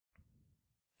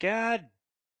God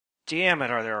damn it,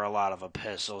 are there a lot of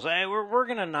epistles. We're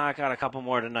going to knock out a couple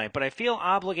more tonight, but I feel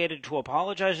obligated to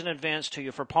apologize in advance to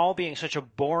you for Paul being such a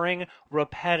boring,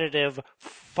 repetitive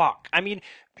fuck. I mean,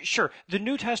 sure, the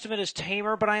New Testament is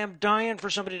tamer, but I am dying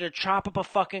for somebody to chop up a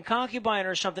fucking concubine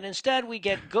or something. Instead, we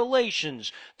get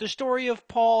Galatians, the story of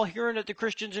Paul hearing that the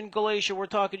Christians in Galatia were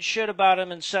talking shit about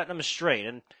him and setting him straight,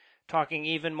 and talking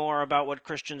even more about what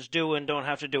Christians do and don't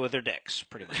have to do with their dicks,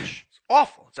 pretty much.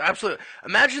 Awful. It's absolutely.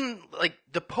 Imagine, like,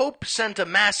 the Pope sent a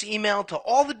mass email to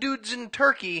all the dudes in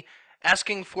Turkey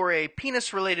asking for a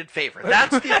penis-related favor.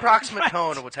 That's the approximate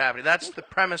tone of what's happening. That's the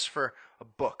premise for a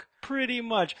book. Pretty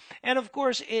much. And, of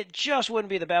course, it just wouldn't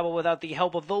be the Babble without the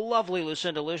help of the lovely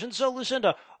Lucinda Lugeons. So,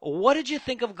 Lucinda, what did you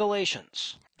think of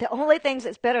Galatians? The only things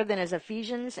it's better than is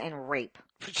Ephesians and rape.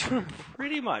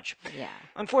 Pretty much. Yeah.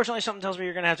 Unfortunately, something tells me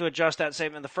you're going to have to adjust that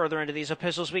statement the further into these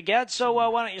epistles we get, so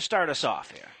why don't you start us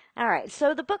off here? All right,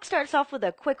 so the book starts off with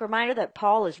a quick reminder that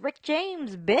Paul is Rick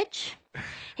James, bitch.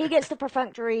 He gets the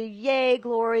perfunctory, yay,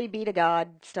 glory, be to God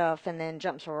stuff, and then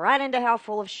jumps right into how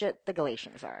full of shit the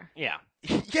Galatians are. Yeah.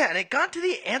 Yeah, and it got to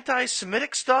the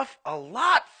anti-Semitic stuff a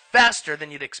lot faster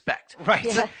than you'd expect. Right.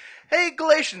 Yeah. Hey,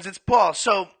 Galatians, it's Paul.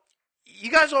 So,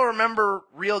 you guys all remember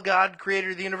real God, creator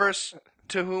of the universe,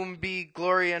 to whom be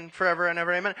glory and forever and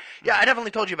ever, amen? Yeah, I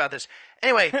definitely told you about this.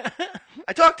 Anyway,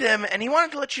 I talked to him, and he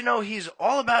wanted to let you know he's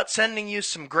all about sending you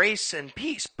some grace and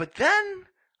peace. But then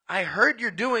I heard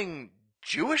you're doing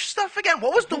Jewish stuff again.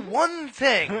 What was the one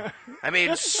thing I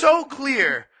made so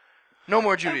clear? No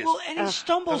more Judaism. Well, and he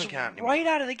stumbles doesn't count anymore. right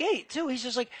out of the gate, too. He's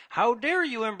just like, how dare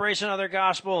you embrace another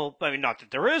gospel? I mean, not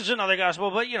that there is another gospel,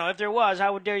 but, if there was,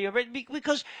 how dare you embrace?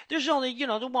 Because there's only,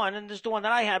 the one, and there's the one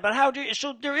that I had, but how dare you?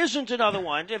 So there isn't another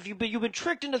one. You've been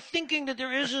tricked into thinking that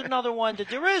there is another one, that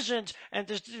there isn't, and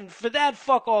for that,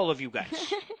 fuck all of you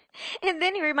guys. And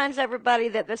then he reminds everybody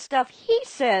that the stuff he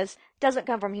says doesn't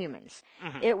come from humans.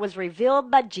 Mm-hmm. It was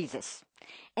revealed by Jesus.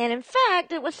 And in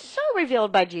fact, it was so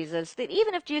revealed by Jesus that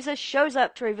even if Jesus shows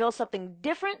up to reveal something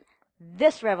different,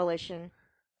 this revelation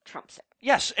trumps it.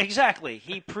 Yes, exactly.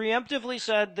 He preemptively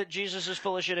said that Jesus is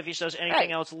full of shit if he says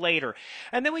anything else later.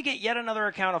 And then we get yet another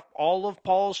account of all of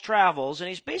Paul's travels, and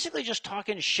he's basically just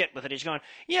talking shit with it. He's going,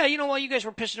 yeah, while you guys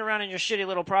were pissing around in your shitty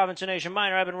little province in Asia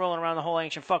Minor, I've been rolling around the whole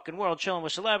ancient fucking world, chilling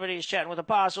with celebrities, chatting with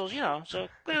apostles, so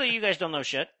clearly you guys don't know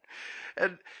shit.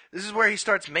 And this is where he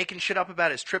starts making shit up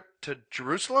about his trip to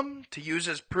Jerusalem to use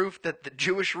as proof that the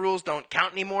Jewish rules don't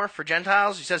count anymore for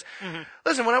Gentiles. He says,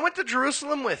 listen, when I went to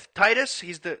Jerusalem with Titus,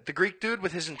 he's the Greek dude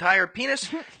with his entire penis,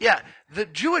 yeah, the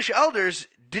Jewish elders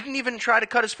didn't even try to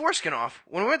cut his foreskin off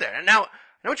when we were there. And now, I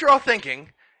know what you're all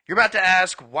thinking. You're about to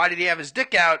ask, why did he have his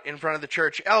dick out in front of the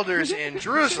church elders in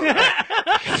Jerusalem?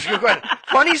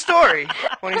 Funny story.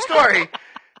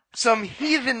 Some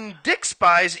heathen dick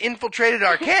spies infiltrated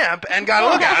our camp and got a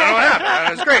look at it. I don't know what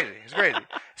happened. It was crazy.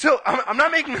 So I'm not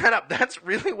making that up. That's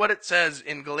really what it says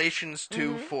in Galatians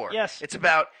 2:4. Yes. It's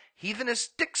about heathenous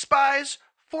dick spies,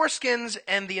 foreskins,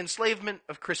 and the enslavement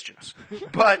of Christians.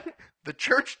 But the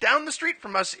church down the street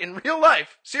from us in real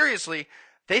life, seriously,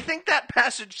 they think that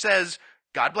passage says,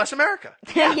 God bless America.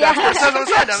 That's what it says on the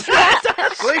side down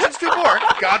the street. Galatians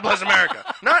 2:4, God bless America.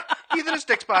 Not heathenous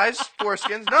dick spies,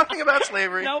 foreskins, nothing about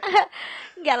slavery. Nope.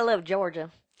 Gotta love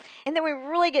Georgia. And then we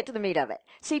really get to the meat of it.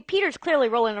 See, Peter's clearly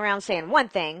rolling around saying one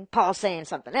thing, Paul's saying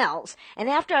something else, and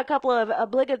after a couple of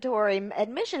obligatory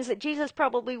admissions that Jesus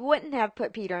probably wouldn't have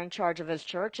put Peter in charge of his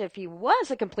church if he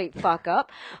was a complete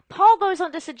fuck-up, Paul goes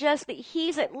on to suggest that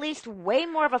he's at least way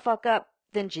more of a fuck-up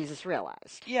than Jesus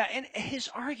realized. Yeah, and his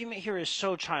argument here is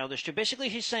so childish, too. Basically,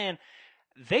 he's saying,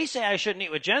 they say I shouldn't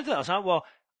eat with Gentiles, huh? Well,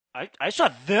 I saw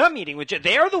them eating with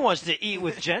Gentiles. They're the ones that eat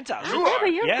with Gentiles. Yeah,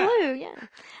 but you're blue,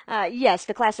 yeah. Yes,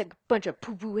 the classic bunch of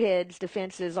poo-poo heads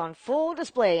defense is on full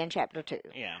display in chapter 2.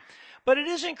 Yeah. But it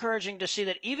is encouraging to see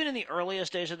that even in the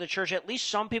earliest days of the church, at least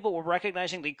some people were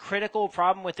recognizing the critical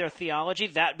problem with their theology,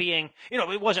 that being,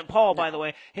 it wasn't Paul, by the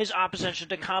way. His opposition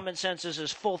to common sense is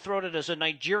as full-throated as a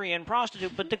Nigerian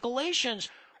prostitute. But the Galatians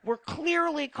were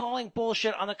clearly calling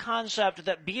bullshit on the concept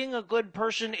that being a good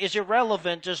person is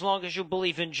irrelevant as long as you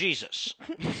believe in Jesus.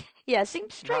 Yeah,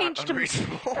 seems strange Not to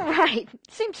unreasonable. Right.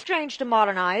 Seems strange to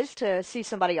modern eyes to see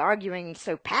somebody arguing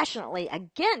so passionately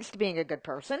against being a good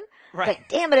person. Right. But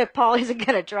damn it if Paul isn't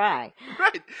going to try.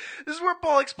 Right. This is where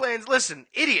Paul explains, listen,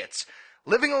 idiots,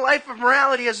 living a life of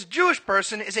morality as a Jewish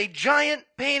person is a giant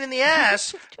pain in the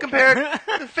ass compared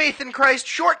to the faith in Christ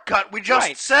shortcut we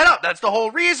just set up. That's the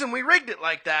whole reason we rigged it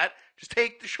like that. Just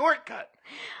take the shortcut.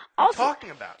 What are you talking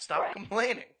about? Stop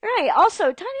complaining. Right.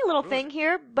 Also, tiny little thing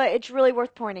here, but it's really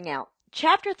worth pointing out.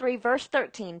 chapter 3, verse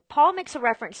 13, Paul makes a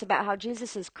reference about how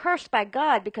Jesus is cursed by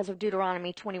God because of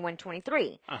Deuteronomy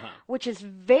 21:23, which is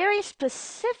very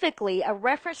specifically a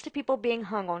reference to people being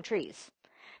hung on trees.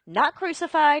 Not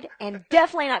crucified, and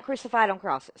definitely not crucified on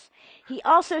crosses. He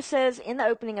also says in the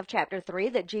opening of chapter 3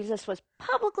 that Jesus was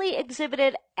publicly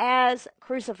exhibited as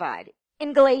crucified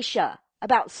in Galatia,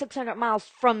 about 600 miles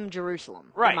from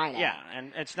Jerusalem. Right, yeah,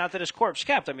 and it's not that his corpse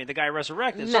kept. I mean, the guy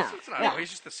resurrected. No. It's not, Yeah. no,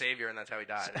 he's just the savior, and that's how he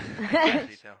died.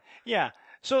 Detail. Yeah.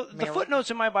 So the footnotes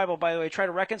in my Bible, by the way, try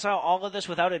to reconcile all of this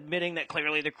without admitting that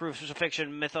clearly the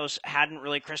crucifixion mythos hadn't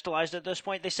really crystallized at this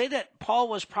point. They say that Paul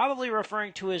was probably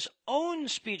referring to his own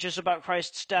speeches about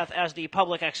Christ's death as the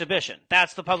public exhibition.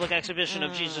 That's the public exhibition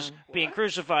of Jesus being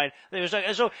crucified. I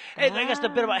guess the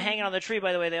bit about hanging on the tree,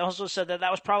 by the way, they also said that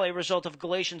was probably a result of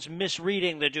Galatians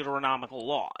misreading the Deuteronomical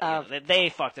law. They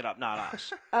fucked it up, not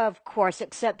us. Of course,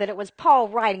 except that it was Paul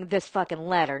writing this fucking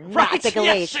letter, not the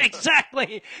Galatians. Yes,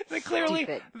 exactly.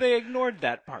 They ignored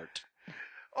that part.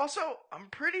 Also, I'm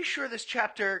pretty sure this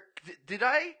chapter, did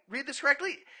I read this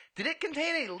correctly? Did it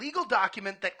contain a legal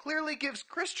document that clearly gives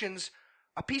Christians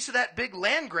a piece of that big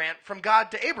land grant from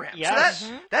God to Abraham? Yes.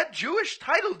 So that Jewish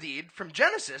title deed from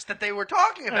Genesis that they were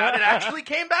talking about, it actually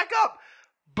came back up.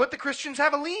 But the Christians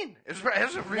have a lien. It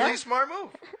was a really smart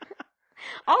move.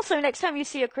 Also, next time you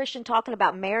see a Christian talking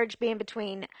about marriage being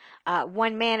between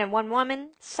one man and one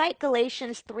woman, cite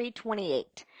Galatians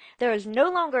 3:28. There is no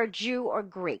longer Jew or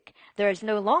Greek. There is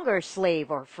no longer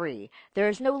slave or free. There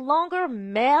is no longer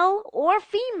male or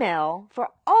female, for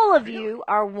all of you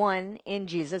are one in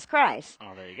Jesus Christ.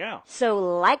 Oh, there you go. So,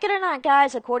 like it or not,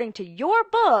 guys, according to your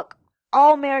book,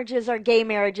 all marriages are gay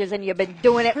marriages, and you've been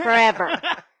doing it forever.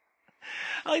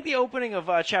 I like the opening of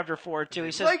chapter 4, too.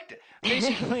 He says, Liked it.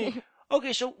 basically,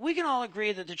 okay, so we can all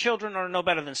agree that the children are no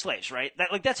better than slaves, right?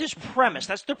 That's his premise.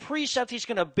 That's the precept. He's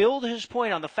going to build his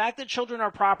point on the fact that children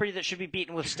are property that should be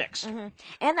beaten with sticks. And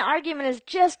the argument is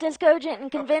just as cogent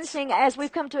and convincing as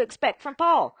we've come to expect from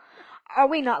Paul. Are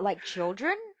we not like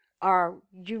children? Are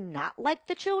you not like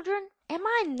the children? Am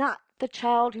I not the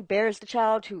child who bears the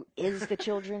child who is the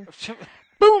children?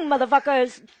 Boom,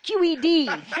 motherfuckers! QED!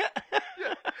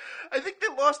 I think they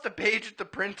lost a page at the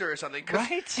printer or something.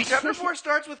 Right? Chapter 4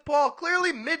 starts with Paul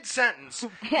clearly mid-sentence.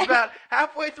 He's about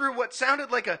halfway through what sounded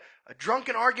like a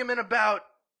drunken argument about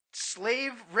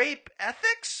slave rape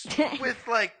ethics with,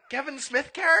 like, Kevin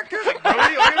Smith characters. Like,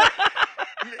 Brody,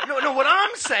 no, what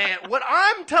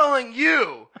I'm telling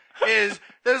you is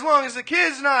that as long as the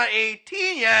kid's not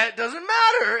 18 yet, it doesn't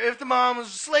matter if the mom is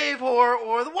a slave whore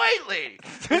or the white lady.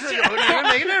 It doesn't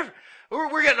make a difference.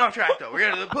 We're getting off track, though.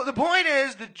 The point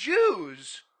is the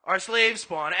Jews are slave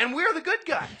spawn, and we're the good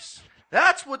guys.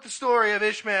 That's what the story of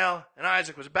Ishmael and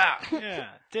Isaac was about. Yeah,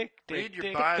 dick, Read your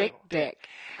dick. Bible. Dick.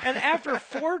 And after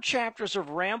 4 chapters of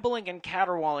rambling and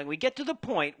caterwauling, we get to the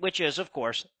point, which is, of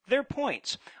course, their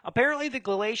points. Apparently, the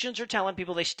Galatians are telling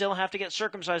people they still have to get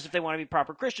circumcised if they want to be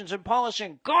proper Christians. And Paul is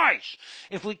saying, guys,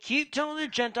 if we keep telling the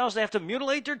Gentiles they have to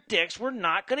mutilate their dicks, we're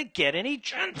not going to get any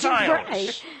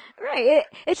Gentiles. Right.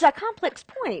 It's a complex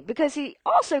point, because he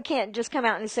also can't just come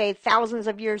out and say thousands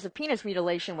of years of penis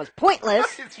mutilation was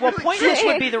pointless. Well, pointless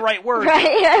would be the right word.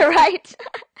 Right.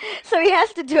 So he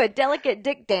has to do a delicate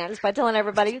dick dance by telling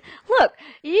everybody, look,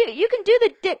 you can do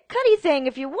the dick cutty thing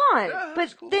if you want,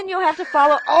 but then you'll have to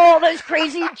follow all those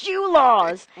crazy Jew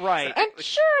laws. Right. And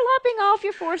sure, lopping off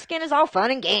your foreskin is all fun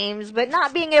and games, but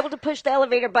not being able to push the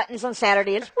elevator buttons on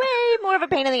Saturday is way more of a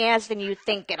pain in the ass than you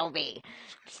think it'll be.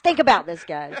 Just think about this,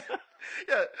 guys.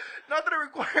 Yeah, not that it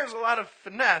requires a lot of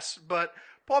finesse, but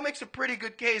Paul makes a pretty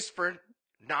good case for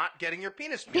not getting your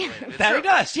penis mutilated. That he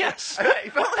does, yes. I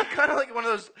felt like kind of like one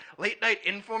of those late-night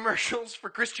infomercials for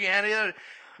Christianity.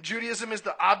 Judaism is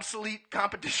the obsolete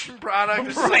competition product.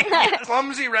 This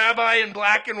clumsy rabbi in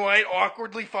black and white,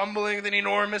 awkwardly fumbling with an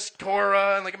enormous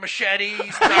Torah and like a machete,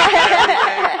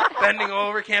 bending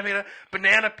over, can't be a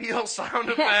banana peel sound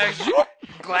effects,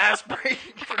 glass breaking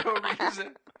for no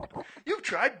reason. You've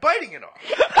tried biting it off.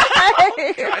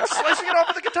 You've tried slicing it off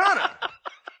with a katana.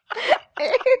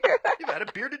 You've had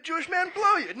a bearded Jewish man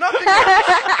blow you. Nothing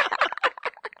else.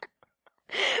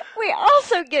 We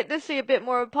also get to see a bit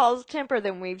more of Paul's temper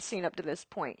than we've seen up to this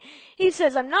point. He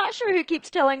says, I'm not sure who keeps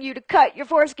telling you to cut your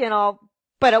foreskin off,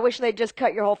 but I wish they'd just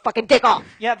cut your whole fucking dick off.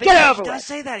 Yeah, Get over he with. does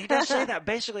say that. He does say that.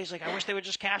 Basically, he's like, I wish they would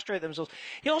just castrate themselves.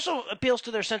 He also appeals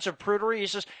to their sense of prudery. He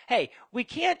says, hey, we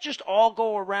can't just all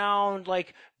go around,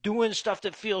 like, doing stuff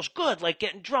that feels good, like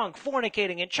getting drunk,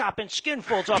 fornicating, and chopping skin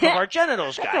folds off of our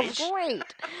genitals, guys. That's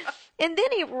great. And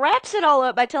then he wraps it all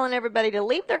up by telling everybody to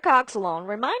leave their cocks alone,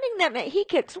 reminding them that he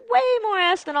kicks way more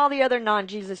ass than all the other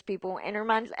non-Jesus people, and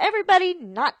reminds everybody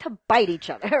not to bite each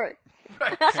other.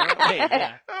 Apparently,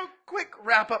 yeah. Oh, quick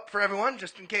wrap up for everyone,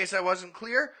 just in case I wasn't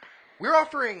clear. We're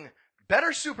offering better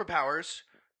superpowers,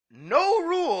 no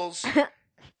rules,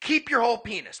 keep your whole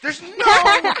penis. There's no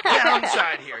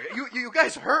downside here. You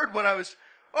guys heard what I was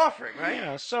offering, right?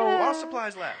 Yeah, so While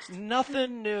supplies last.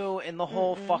 nothing new in the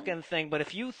whole fucking thing, but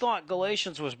if you thought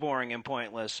Galatians was boring and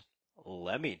pointless,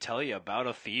 let me tell you about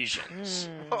Ephesians.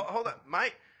 Oh, hold on.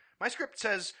 My script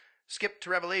says skip to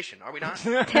Revelation. Are we not?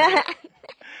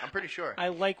 I'm pretty sure. I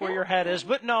like where your head is,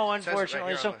 but no, It says it right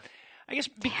unfortunately. here So on the- I guess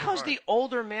because the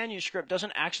older manuscript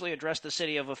doesn't actually address the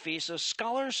city of Ephesus,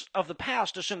 scholars of the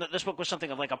past assume that this book was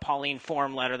something of like a Pauline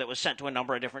form letter that was sent to a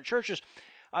number of different churches,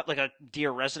 like a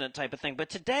dear resident type of thing. But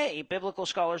today, biblical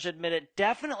scholars admit it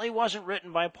definitely wasn't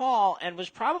written by Paul and was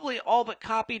probably all but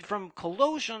copied from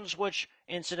Colossians, which,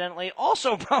 incidentally,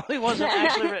 also probably wasn't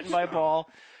actually written by Paul.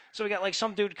 So we got like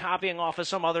some dude copying off of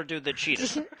some other dude that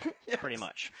cheated, pretty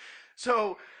much.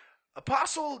 So,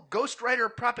 apostle ghostwriter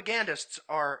propagandists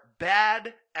are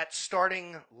bad at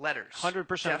starting letters.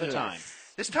 100% of the time.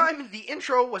 This time, the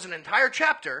intro was an entire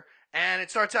chapter, and it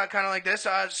starts out kind of like this.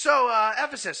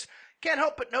 Ephesus, can't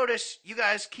help but notice you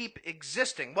guys keep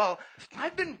existing. Well,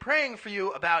 I've been praying for you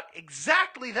about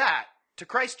exactly that to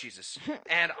Christ Jesus,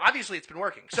 and obviously it's been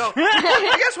working. So,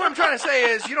 I guess what I'm trying to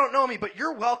say is, you don't know me, but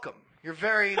you're welcome. You're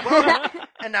very welcome.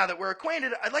 And now that we're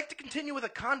acquainted, I'd like to continue with a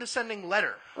condescending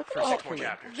letter for 6 more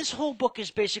chapters. This whole book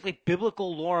is basically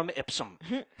biblical lorem ipsum.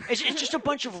 It's just a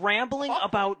bunch of rambling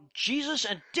about Jesus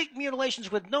and dick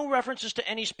mutilations with no references to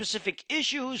any specific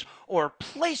issues or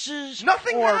places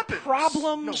Nothing or happens.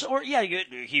 problems. No. Or, yeah,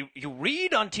 you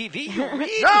read on TV. You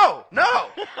read. No!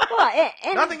 Well,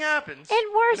 and Nothing happens.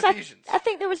 And worse, in Ephesians. I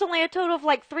think there was only a total of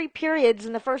like 3 periods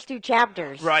in the first 2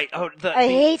 chapters. Right. Oh, I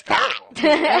hate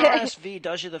that. NRSV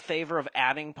does you the favor of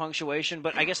adding punctuation,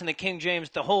 but I guess in the King James,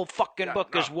 the whole fucking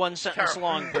book is one sentence Terrible.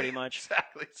 long, pretty much.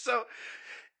 Exactly. So,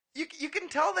 you can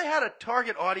tell they had a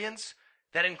target audience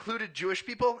that included Jewish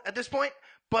people at this point,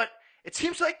 but it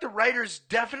seems like the writers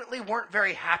definitely weren't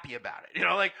very happy about it. You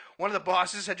know, like one of the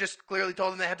bosses had just clearly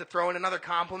told them they had to throw in another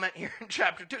compliment here in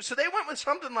chapter 2. So they went with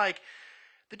something like,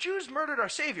 the Jews murdered our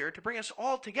Savior to bring us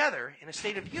all together in a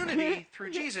state of unity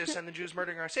through Jesus and the Jews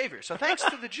murdering our Savior. So thanks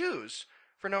to the Jews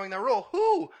for knowing their role,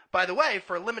 who, by the way,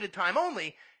 for a limited time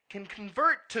only, can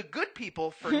convert to good people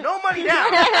for no money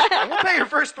down, and we'll pay your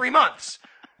first 3 months.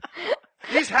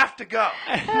 These have to go.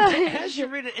 As you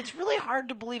read it, it's really hard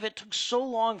to believe it took so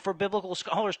long for biblical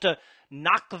scholars to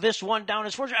knock this one down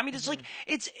as forgery. I mean, it's like,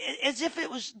 it's as if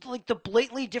it was like the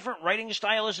blatantly different writing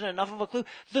style isn't enough of a clue.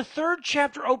 The 3rd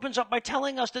chapter opens up by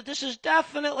telling us that this is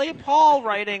definitely Paul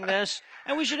writing this,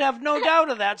 and we should have no doubt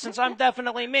of that since I'm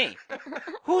definitely me.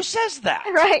 Who says that?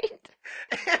 Right.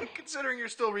 And considering you're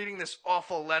still reading this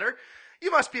awful letter,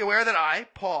 you must be aware that I,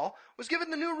 Paul, was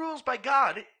given the new rules by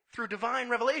God through divine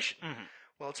revelation.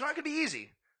 Well, it's not going to be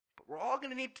easy, but we're all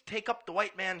going to need to take up the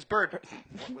white man's burden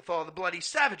with all the bloody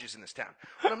savages in this town.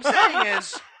 What I'm saying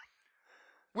is,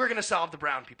 we're going to solve the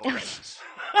brown people crisis.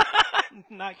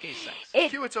 Not gay sex.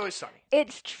 Cue It's Always Sunny.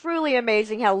 It's truly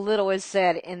amazing how little is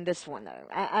said in this one, though.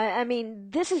 I mean,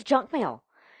 this is junk mail.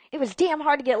 It was damn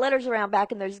hard to get letters around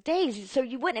back in those days, so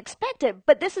you wouldn't expect it.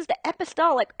 But this is the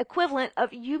apostolic equivalent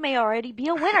of you may already be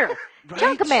a winner. Right?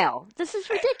 Junk mail. This is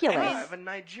ridiculous. I have a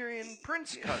Nigerian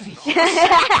prince cousin.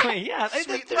 Yeah,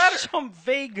 Sweet there's letter. some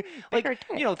vague, like,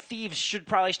 you know, thieves should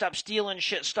probably stop stealing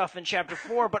shit stuff in chapter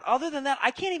 4, but other than that,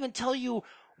 I can't even tell you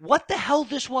what the hell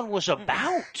this one was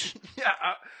about. Yeah,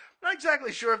 I'm not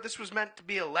exactly sure if this was meant to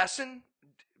be a lesson,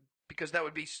 because that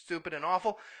would be stupid and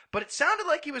awful, but it sounded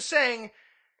like he was saying,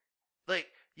 like,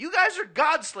 you guys are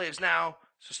God slaves now,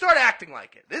 so start acting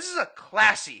like it. This is a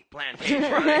classy plantation.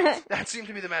 Right? That seemed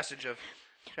to be the message of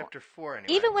chapter 4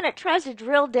 anyway. Even when it tries to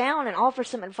drill down and offer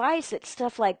some advice, it's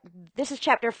stuff like, this is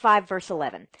chapter 5, verse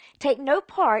 11. Take no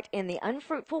part in the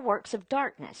unfruitful works of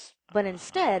darkness, but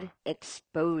instead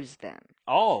expose them.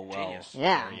 Oh, well. Genius.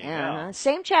 Yeah, There you yeah. go.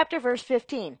 Same chapter, verse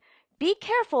 15. Be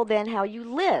careful then how you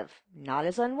live, not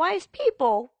as unwise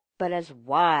people, but as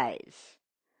wise.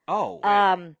 Oh,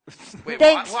 Wait,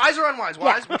 thanks. wise or unwise?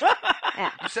 Wise? Which,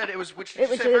 Yeah. you said it was, which did It you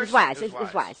was, say it was first? wise. It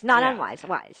was wise. Not Yeah. unwise.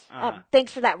 Wise. Uh-huh.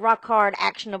 Thanks for that rock hard,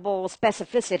 actionable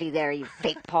specificity there, you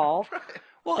fake Paul.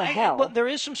 well, the hell? but there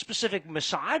is some specific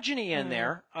misogyny in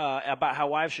there about how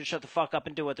wives should shut the fuck up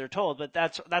and do what they're told, but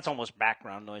that's almost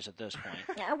background noise at this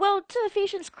point. Yeah, well, to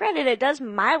Ephesians' credit, it does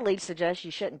mildly suggest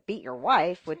you shouldn't beat your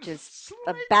wife, which is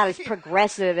about as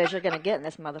progressive as you're going to get in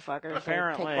this motherfucker.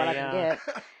 Apparently, so take what I can yeah.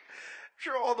 get. I'm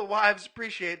sure all the wives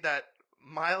appreciate that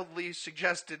mildly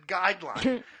suggested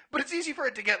guideline, but it's easy for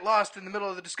it to get lost in the middle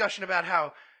of the discussion about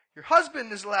how your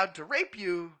husband is allowed to rape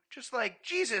you just like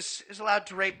Jesus is allowed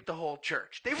to rape the whole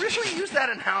church. They originally used that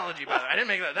analogy, by the way. I didn't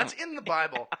make that. That's in the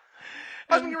Bible.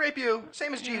 Husband can rape you,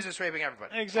 same as Jesus raping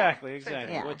everybody. Exactly.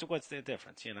 Yeah. What's the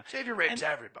difference, you know? Savior rapes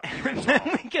everybody. And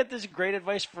then we get this great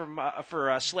advice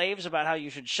for slaves about how you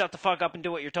should shut the fuck up and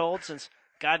do what you're told, since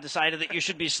God decided that you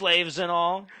should be slaves and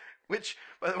all. Which,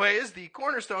 by the way, is the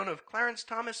cornerstone of Clarence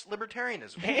Thomas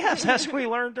libertarianism. Yes, as we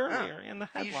learned earlier in the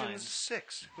Ephesians headlines.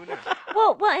 6. Who knew?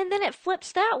 Well, and then it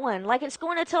flips that one. Like it's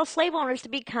going to tell slave owners to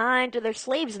be kind to their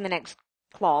slaves in the next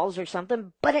clause or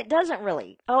something, but it doesn't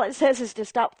really. All it says is to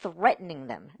stop threatening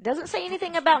them. It doesn't say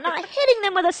anything about not hitting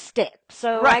them with a stick.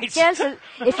 So Right. I guess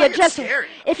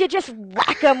if you just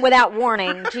whack them without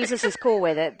warning, Jesus is cool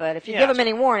with it. But if you give them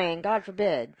any warning, God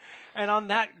forbid. And on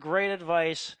that great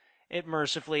advice, it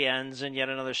mercifully ends, and yet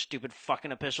another stupid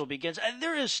fucking epistle begins. And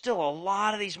there is still a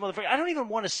lot of these motherfuckers. I don't even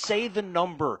want to say the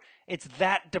number. It's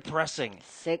that depressing.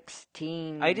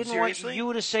 16. I didn't want Seriously?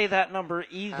 you to say that number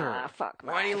either. Fuck.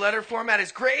 Whiny letter format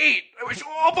is great. I wish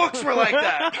all books were like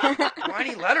that.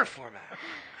 Whiny letter format.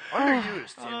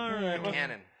 Underused in the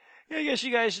canon. Yeah, I guess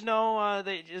you guys know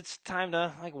it's time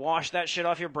to wash that shit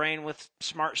off your brain with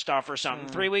smart stuff or something.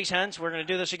 3 weeks hence, we're going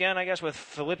to do this again, I guess, with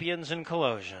Philippians and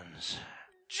Colossians.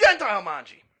 Gentile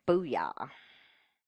Manji. Booyah.